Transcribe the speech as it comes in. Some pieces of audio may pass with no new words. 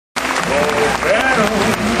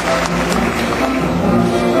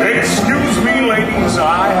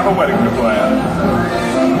a wedding to plan.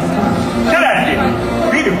 Get at him!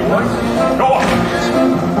 Beat him, boy. Go on.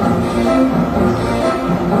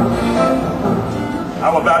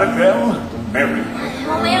 How about it, Belle? Marry me.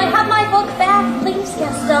 Oh, may I have my book back, please,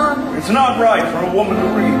 Gaston? It's not right for a woman to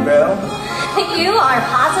read, Belle. You are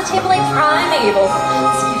positively primeval.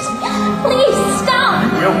 Excuse me. Please, stop!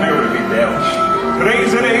 You'll marry me, Belle.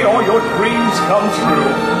 Today's the day all your dreams come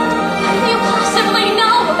true. How can you possibly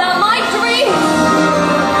know about my dreams?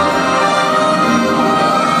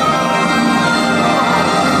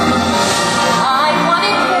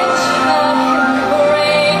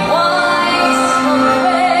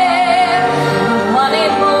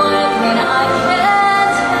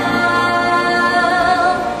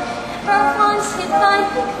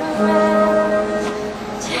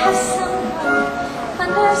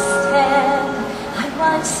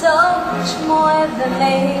 So much more than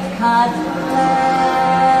they've got planned.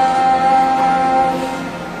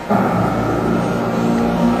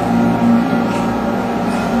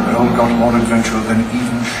 Belle got more adventure than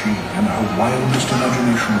even she and her wildest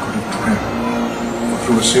imagination could have dreamed. For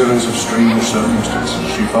through a series of strange circumstances,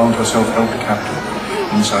 she found herself held captive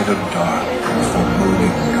inside a dark and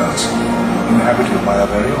foreboding castle, inhabited by a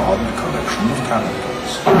very odd collection of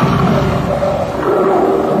characters.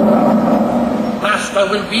 Master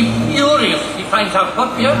will be furious if he finds out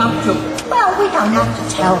what we are up to. Well, we don't have to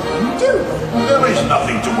tell him, do we? There is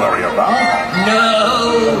nothing to worry about.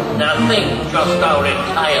 No, nothing. Just our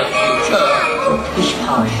entire future. Bish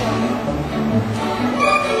posh.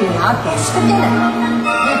 Be our guest for dinner.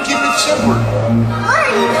 We'll keep it simple. What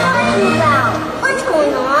are you talking about? What's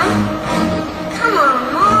going on? Come on,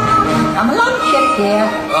 Mom. Come along, Chip, dear.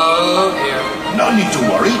 Oh, dear. No need to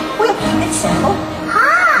worry. We'll keep it simple. Hi.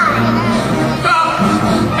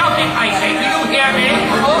 Stop it, I say. Do you hear me?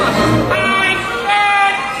 I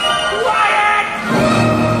said quiet!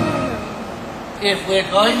 If we're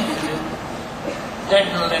going to do, then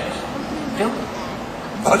let's do it.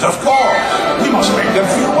 But of course, we must make them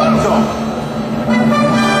feel welcome.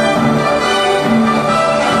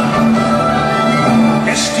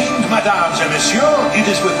 Esteemed Mesdames et Messieurs, it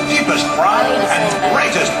is with deepest pride and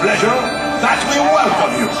greatest pleasure that we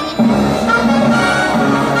welcome you.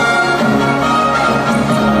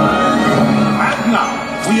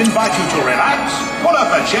 We invite you to relax, pull up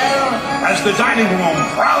a chair, as the dining room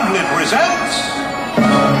proudly presents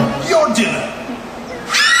your dinner.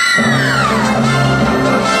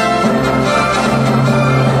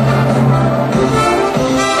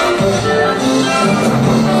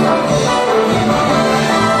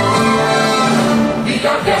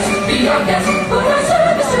 Be our guest, put our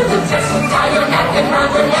service to the test. Tie your napkin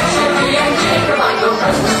round your neck, cherry and ginger like your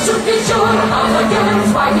breast. Soup is sure to have a given,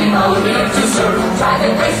 spiky all here to serve. Try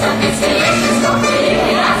the grace and it's delicious, don't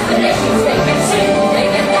really ask the dishes. They can sing, they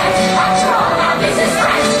can dance, after all our business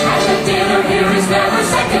friends. And the dinner here is never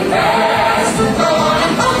second best. Go on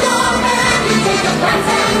and hold your hand, you take the plans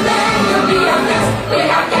and then you'll be our guest, be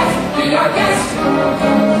our guest, be our guest.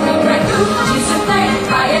 We bread food, cheese and plain,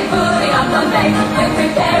 pie and pudding on the main. We'll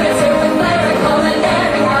prepare it here with Larry,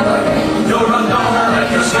 culinary cabaret. You're a dollar and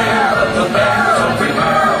you're scared, but the bears don't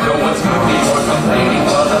prepare. No one's movies or complaining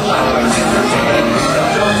for the flowers entertaining. The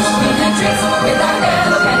jokes, we can tricks with our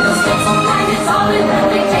Belle candlesticks. And it's all in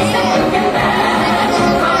every taste that you can bear.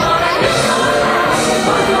 Come on and get your laugh,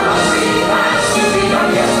 put your own free glass. Be our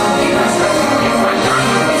guest, be our guest. It's my time,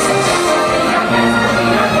 we suggest. Be our guest, be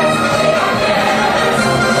our guest, be our guest.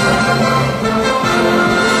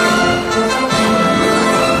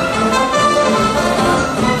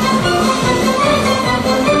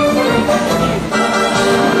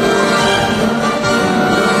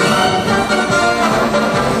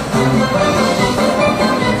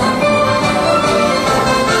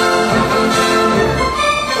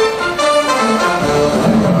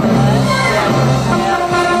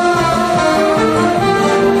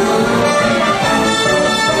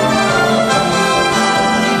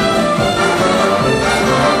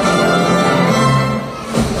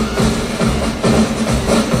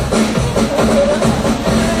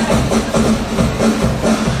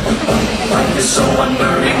 So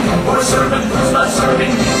unnerving for a servant who's not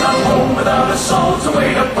serving. He's not home without a soul to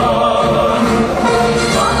wait upon.